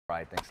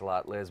Right, thanks a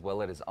lot, Liz.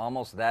 Well, it is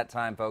almost that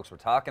time, folks. We're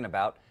talking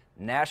about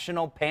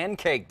National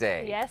Pancake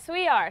Day. Yes,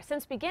 we are.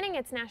 Since beginning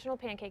its National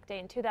Pancake Day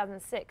in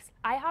 2006,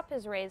 IHOP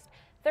has raised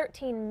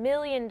 $13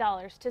 million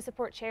to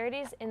support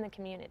charities in the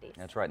communities.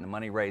 That's right, and the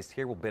money raised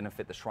here will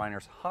benefit the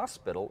Shriners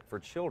Hospital for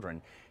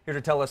Children. Here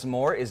to tell us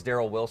more is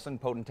Daryl Wilson,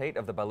 potentate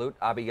of the Balut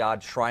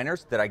Abiyad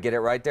Shriners. Did I get it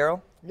right,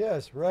 Daryl?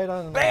 Yes, right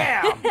on.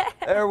 Bam!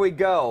 There we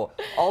go.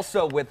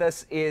 Also with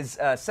us is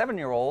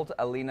 7-year-old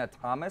Alina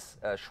Thomas,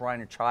 a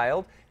Shriner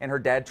child, and her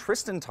dad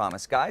Tristan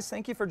Thomas. Guys,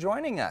 thank you for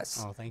joining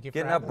us. Oh, thank you for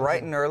getting up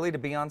bright and early to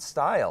be on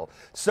Style.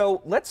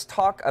 So let's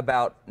talk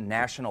about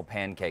National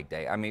Pancake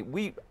Day. I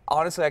mean,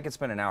 honestly, I could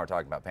spend an hour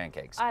talking about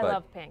pancakes. I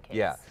love pancakes.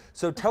 Yeah.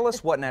 So tell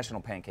us what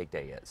National Pancake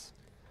Day is.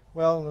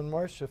 Well, on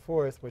March the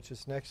 4th, which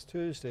is next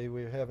Tuesday,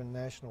 we're having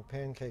National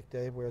Pancake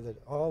Day where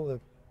all the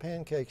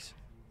pancakes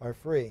are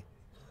free.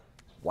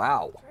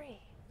 Wow. Free.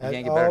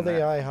 At all the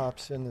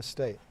IHOPs in the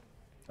state.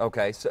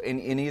 Okay, so in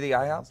any of the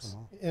IHOPs?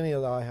 Any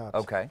of the IHOPs.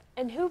 Okay.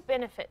 And who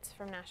benefits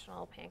from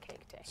National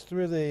Pancake Day? It's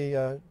through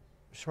the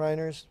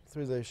Shriners,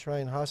 through the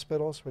Shrine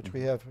hospitals, which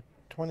we have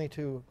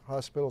 22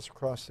 hospitals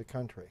across the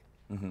country.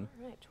 All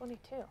right, 22.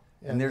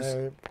 And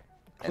there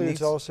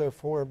includes also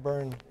 4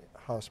 burn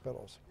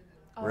hospitals.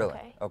 Oh, really?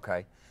 Okay.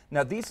 Okay.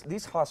 Now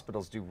these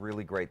hospitals do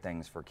really great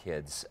things for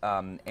kids,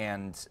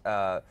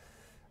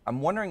 I'm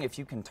wondering if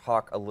you can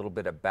talk a little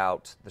bit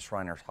about the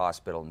Shriners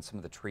Hospital and some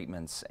of the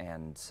treatments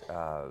and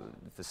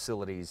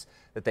facilities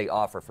that they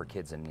offer for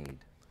kids in need.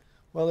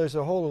 Well, there's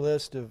a whole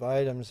list of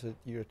items that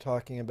you're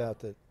talking about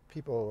that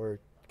people or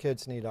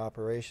kids need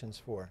operations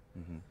for.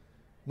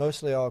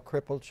 Mostly all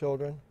crippled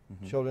children,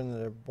 children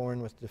that are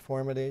born with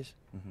deformities,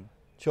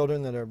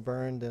 children that are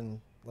burned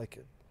in, like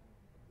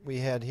we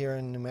had here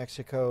in New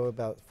Mexico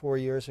about 4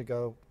 years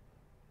ago,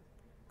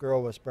 a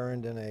girl was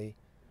burned in a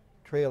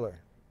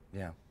trailer.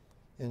 Yeah.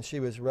 And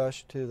she was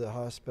rushed to the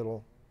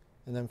hospital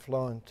and then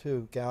flown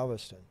to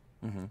Galveston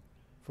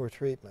for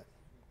treatment.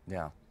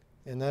 Yeah.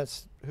 And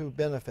that's who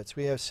benefits.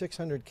 We have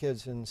 600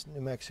 kids in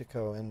New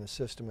Mexico in the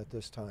system at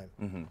this time.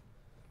 And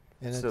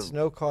it's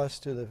no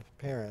cost to the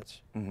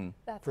parents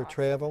That's for awesome.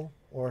 travel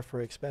or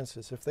for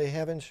expenses. If they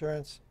have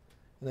insurance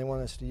and they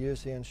want us to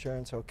use the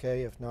insurance,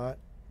 okay. If not,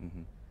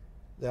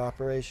 the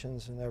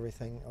operations and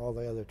everything, all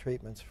the other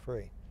treatments,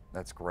 free.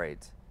 That's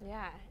great.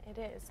 Yeah, it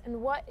is.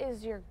 And what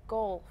is your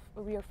goal,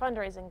 your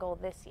fundraising goal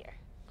this year?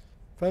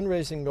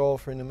 Fundraising goal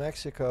for New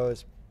Mexico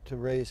is to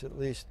raise at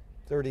least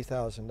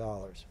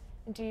 $30,000.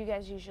 Do you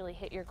guys usually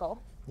hit your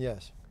goal?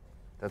 Yes.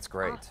 That's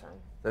great. Awesome.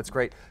 That's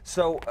great.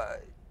 So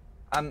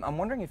I'm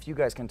wondering if you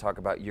guys can talk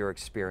about your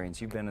experience.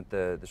 You've been at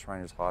the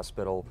Shriners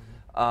Hospital.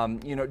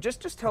 You know,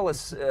 just tell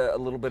us a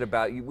little bit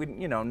about you.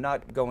 You know,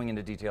 not going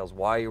into details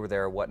why you were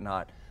there,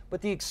 whatnot, but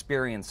the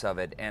experience of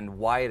it and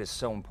why it is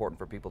so important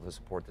for people to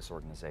support this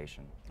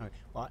organization. Okay.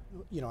 Well,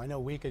 you know, I know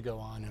we could go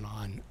on and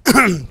on.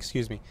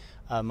 Excuse me.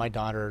 My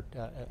daughter,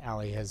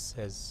 Allie,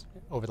 has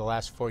over the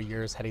last 4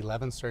 years had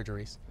 11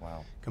 surgeries.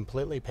 Wow.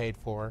 Completely Completely paid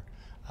for.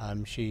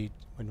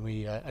 When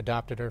we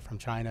adopted her from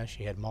China,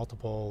 she had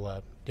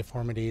multiple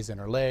deformities in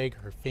her leg,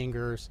 her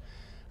fingers,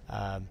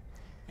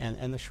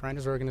 and the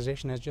Shriners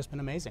organization has just been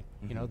amazing.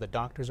 You know, the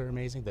doctors are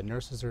amazing, the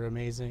nurses are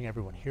amazing,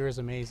 everyone here is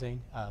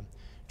amazing.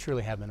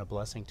 Truly have been a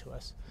blessing to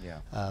us.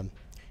 Yeah.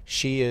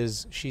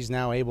 She's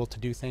now able to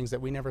do things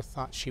that we never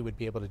thought she would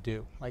be able to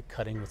do, like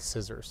cutting with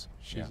scissors.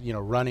 She's you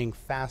know, running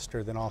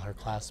faster than all her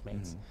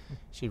classmates.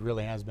 She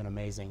really has been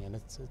amazing, and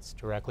it's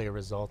directly a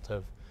result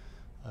of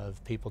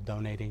people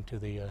donating to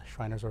the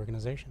Shriners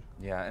organization.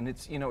 Yeah, and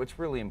it's, you know, it's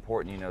really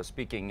important, you know,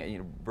 speaking, you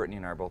know, Brittany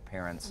and I are both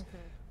parents.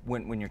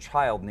 When your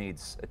child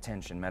needs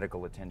attention,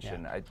 medical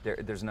attention,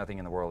 there's nothing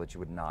in the world that you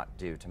would not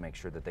do to make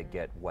sure that they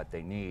get what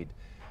they need.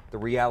 The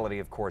reality,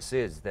 of course,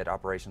 is that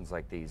operations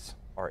like these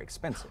are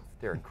expensive.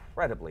 They're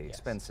incredibly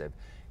expensive.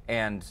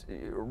 And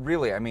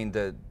really, I mean,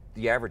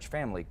 the average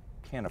family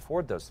can't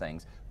afford those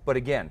things. But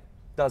again,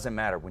 doesn't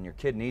matter. When your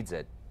kid needs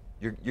it,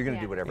 you're going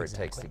to do whatever it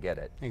takes to get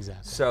it.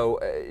 Exactly. So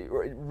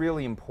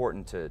really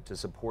important to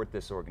support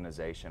this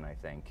organization, I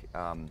think.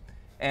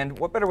 And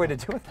what better way to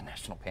do it than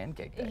National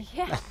Pancake Day?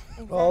 Yeah,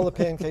 exactly. All the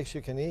pancakes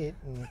you can eat.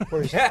 And of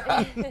course,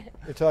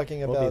 you're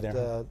talking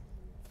about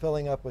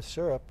filling up with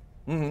syrup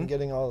and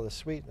getting all the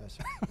sweetness.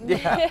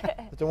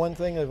 But the one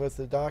thing with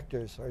the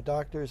doctors, our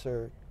doctors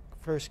are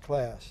first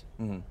class.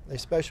 They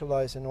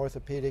specialize in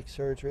orthopedic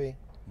surgery.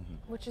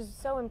 Which is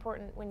so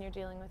important when you're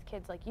dealing with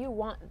kids. Like, you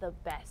want the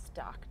best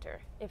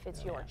doctor if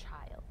it's your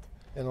child.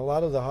 And a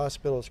lot of the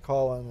hospitals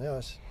call on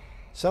us.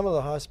 Some of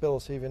the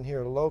hospitals even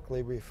here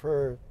locally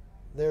refer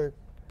their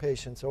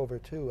patients over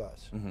to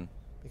us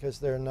because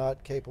they're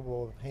not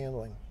capable of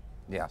handling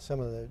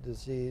some of the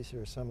disease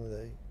or some of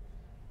the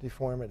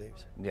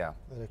deformities that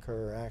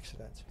occur or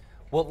accidents.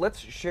 Well, let's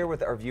share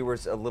with our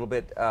viewers a little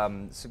bit,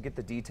 so get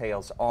the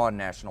details on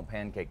National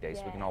Pancake Day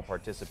so we can all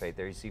participate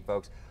there. You see,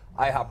 folks,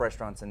 IHOP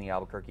restaurants in the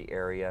Albuquerque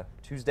area,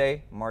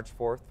 Tuesday, March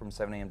 4th from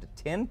 7 a.m. to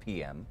 10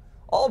 p.m.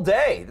 all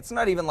day. It's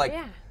not even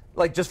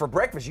like just for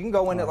breakfast. You can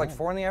go in at like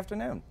 4 in the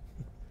afternoon.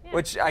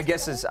 Which I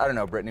guess is, I don't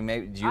know, Brittany,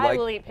 maybe, do you I like?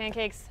 will eat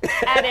pancakes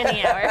at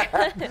any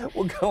hour.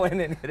 We'll go in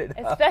and hit it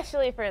up.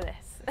 Especially for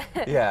this.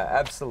 Yeah,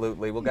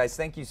 absolutely. Well, guys,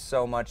 thank you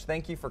so much.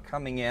 Thank you for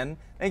coming in.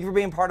 Thank you for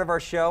being part of our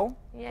show.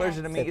 Yes.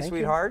 Pleasure to meet you, Thank you.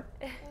 sweetheart.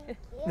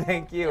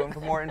 Thank you. And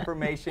for more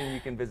information, you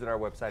can visit our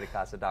website at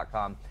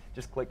casa.com.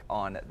 Just click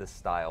on the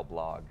Style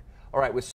blog. All right, with